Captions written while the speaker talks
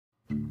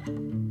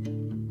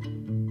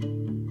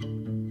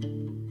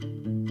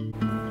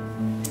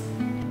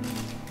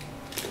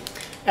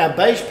Our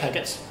beige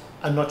packets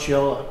are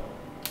Nocciola.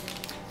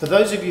 For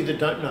those of you that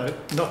don't know,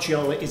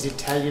 Nocciola is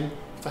Italian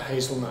for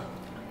hazelnut.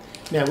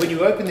 Now when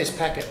you open this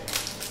packet,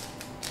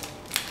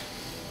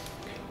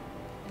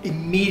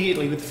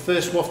 immediately with the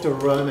first waft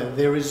of aroma,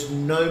 there is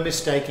no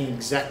mistaking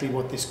exactly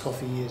what this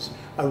coffee is.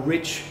 A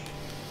rich,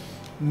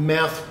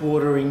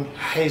 mouth-watering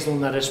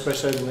hazelnut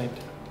espresso blend.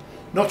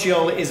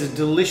 Nocciola is a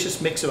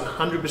delicious mix of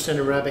 100%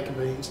 Arabica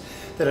beans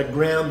that are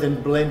ground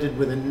and blended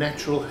with a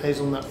natural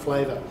hazelnut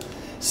flavour,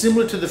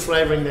 similar to the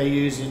flavouring they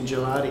use in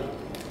gelati.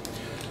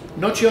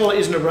 Nocciola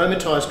is an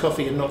aromatised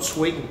coffee and not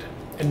sweetened,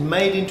 and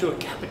made into a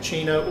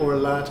cappuccino or a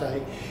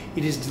latte,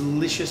 it is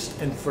delicious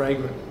and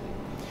fragrant.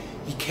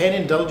 You can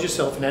indulge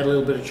yourself and add a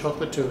little bit of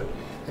chocolate to it,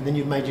 and then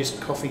you've made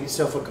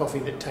yourself a coffee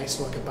that tastes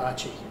like a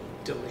Baci.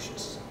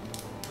 Delicious.